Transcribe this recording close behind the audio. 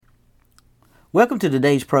Welcome to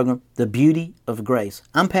today's program, The Beauty of Grace.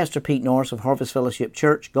 I'm Pastor Pete Norris of Harvest Fellowship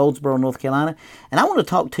Church, Goldsboro, North Carolina, and I want to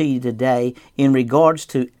talk to you today in regards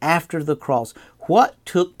to after the cross. What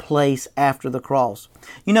took place after the cross?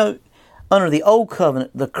 You know, under the Old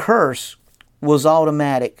Covenant, the curse was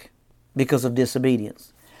automatic because of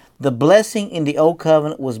disobedience. The blessing in the Old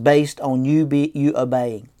Covenant was based on you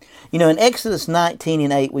obeying. You know, in Exodus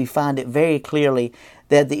 19:8, we find it very clearly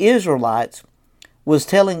that the Israelites was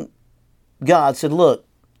telling God, said, look,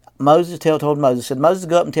 Moses told Moses, said, Moses,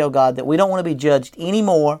 go up and tell God that we don't want to be judged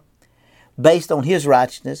anymore based on his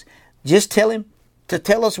righteousness. Just tell him to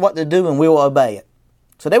tell us what to do and we'll obey it.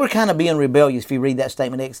 So they were kind of being rebellious if you read that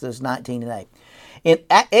statement, Exodus 19:8. In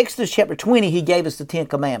Exodus chapter 20, he gave us the 10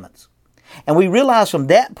 Commandments. And we realize from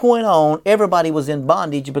that point on, everybody was in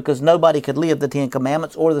bondage because nobody could live the 10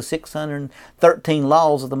 Commandments or the 613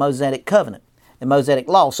 laws of the Mosaic Covenant. The Mosaic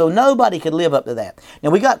Law. So nobody could live up to that. Now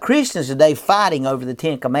we got Christians today fighting over the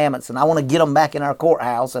 10 Commandments, and I want to get them back in our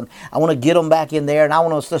courthouse, and I want to get them back in there, and I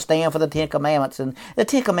want us to stand for the 10 Commandments, and the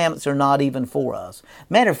 10 Commandments are not even for us.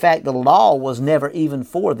 Matter of fact, the law was never even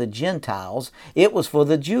for the Gentiles. It was for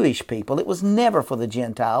the Jewish people. It was never for the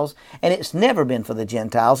Gentiles, and it's never been for the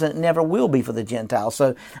Gentiles, and it never will be for the Gentiles.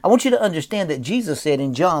 So I want you to understand that Jesus said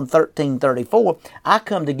in John 13:34, I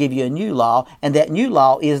come to give you a new law, and that new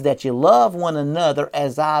law is that you love one another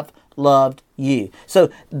as I've loved you. So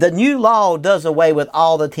the new law does away with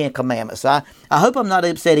all the 10 Commandments. I hope I'm not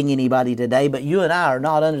upsetting anybody today, but you and I are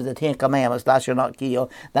not under the 10 Commandments. Thou shalt not kill,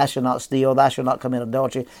 thou shalt not steal, thou shalt not commit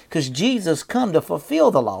adultery, because Jesus come to fulfill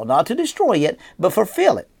the law, not to destroy it, but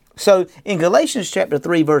fulfill it. So in Galatians chapter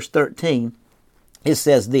 3, verse 13, it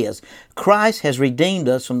says this, Christ has redeemed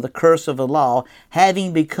us from the curse of the law,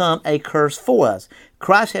 having become a curse for us.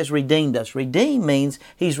 Christ has redeemed us. Redeem means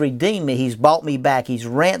He's redeemed me. He's bought me back. He's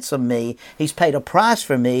ransomed me. He's paid a price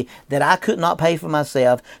for me that I could not pay for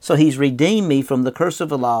myself. So He's redeemed me from the curse of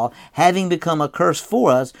the law, having become a curse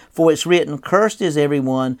for us. For it's written, cursed is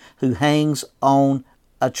everyone who hangs on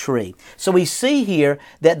a tree. So we see here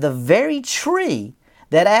that the very tree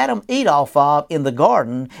that Adam ate off of in the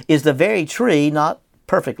garden is the very tree, not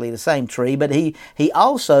perfectly the same tree, but he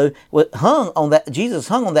also hung on that, Jesus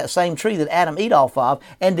hung on that same tree that Adam ate off of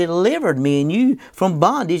and delivered me and you from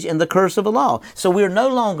bondage and the curse of the law. So we're no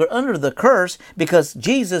longer under the curse because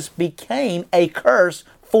Jesus became a curse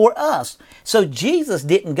for us. So Jesus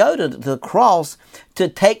didn't go to the cross to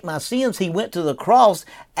take my sins. He went to the cross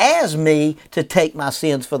as me to take my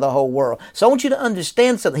sins for the whole world. So I want you to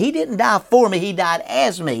understand something. He didn't die for me. He died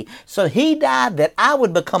as me. So He died that I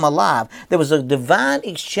would become alive. There was a divine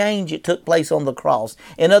exchange that took place on the cross.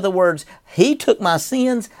 In other words, He took my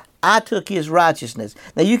sins. I took His righteousness.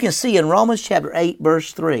 Now you can see in Romans chapter 8,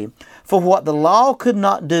 verse 3, for what the law could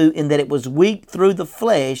not do in that it was weak through the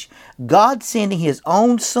flesh, God sending His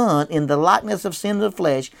own Son in the likeness of sin of the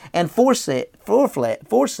flesh and for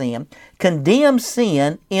sin, condemned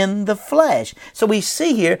sin in the flesh. So we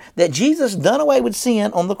see here that Jesus done away with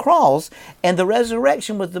sin on the cross, and the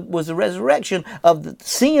resurrection was the resurrection of the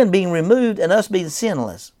sin being removed and us being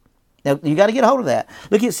sinless. Now, you got to get a hold of that.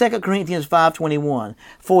 Look at 2 Corinthians 5:21.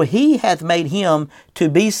 For He hath made Him to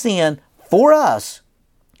be sin for us,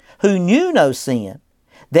 who knew no sin,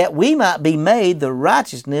 that we might be made the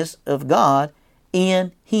righteousness of God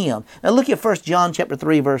in Him. Now, look at 1 John chapter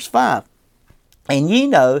 3, verse 5. And ye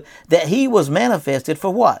know that He was manifested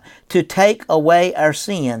for what? To take away our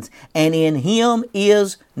sins. And in Him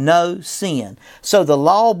is no sin. So the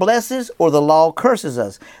law blesses or the law curses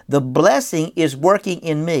us. The blessing is working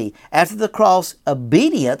in me. After the cross,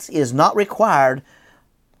 obedience is not required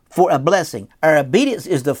for a blessing. Our obedience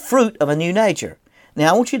is the fruit of a new nature. Now,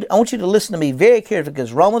 I want you to listen to me very carefully,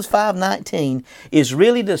 because Romans 5:19 is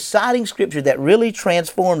really the deciding scripture that really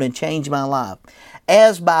transformed and changed my life.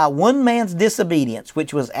 As by one man's disobedience,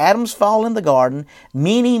 which was Adam's fall in the garden,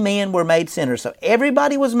 many men were made sinners. So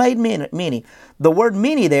everybody was made many. The word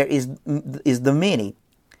many there is the many.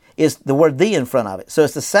 Is the word the in front of it. So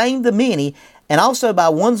it's the same, the many, and also by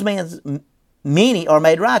one man's many are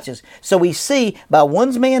made righteous. So we see by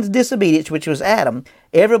one man's disobedience, which was Adam,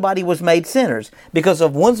 everybody was made sinners. Because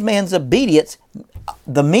of one man's obedience,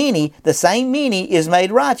 the many, the same many, is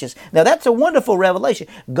made righteous. Now that's a wonderful revelation.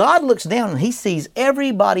 God looks down and He sees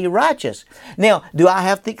everybody righteous. Now, do I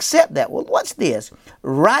have to accept that? Well, what's this?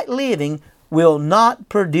 Right living will not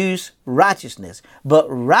produce righteousness, but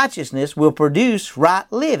righteousness will produce right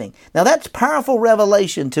living. Now that's powerful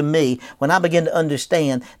revelation to me when I begin to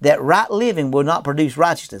understand that right living will not produce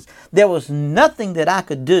righteousness. There was nothing that I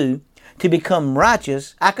could do to become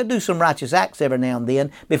righteous. I could do some righteous acts every now and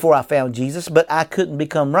then before I found Jesus, but I couldn't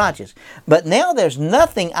become righteous. But now there's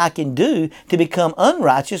nothing I can do to become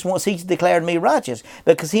unrighteous once He's declared me righteous,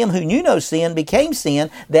 because Him who knew no sin became sin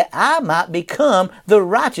that I might become the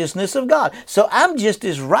righteousness of God. So I'm just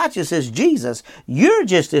as righteous as Jesus. You're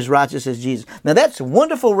just as righteous as Jesus. Now that's a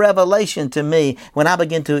wonderful revelation to me when I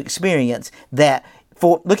begin to experience that.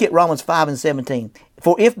 Look at Romans 5:17.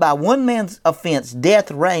 For if by one man's offense death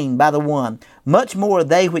reigned by the one, much more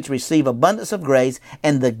they which receive abundance of grace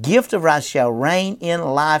and the gift of righteousness shall reign in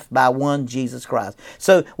life by one Jesus Christ.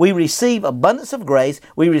 So we receive abundance of grace,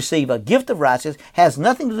 we receive a gift of righteousness. Has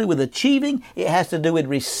nothing to do with achieving, it has to do with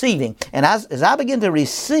receiving. And as I begin to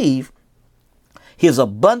receive His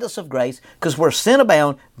abundance of grace, because where sin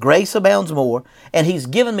abounds, grace abounds more, and He's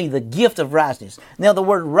given me the gift of righteousness. Now the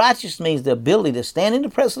word righteous means the ability to stand in the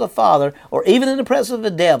presence of the Father, or even in the presence of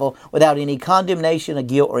the devil, without any condemnation of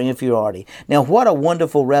guilt or inferiority. Now what a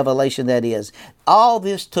wonderful revelation that is. All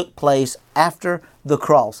this took place after the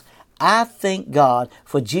cross. I thank God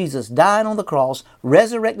for Jesus dying on the cross,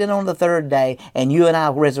 resurrected on the third day, and you and I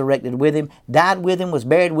resurrected with Him, died with Him, was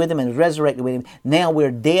buried with Him, and was resurrected with Him. Now we're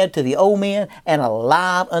dead to the old man and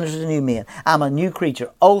alive unto the new man. I'm a new creature.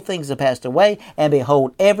 Old things have passed away, and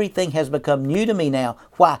behold, everything has become new to me now.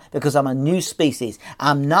 Why? Because I'm a new species.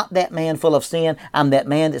 I'm not that man full of sin. I'm that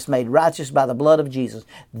man that's made righteous by the blood of Jesus.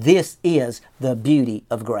 This is the beauty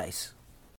of grace.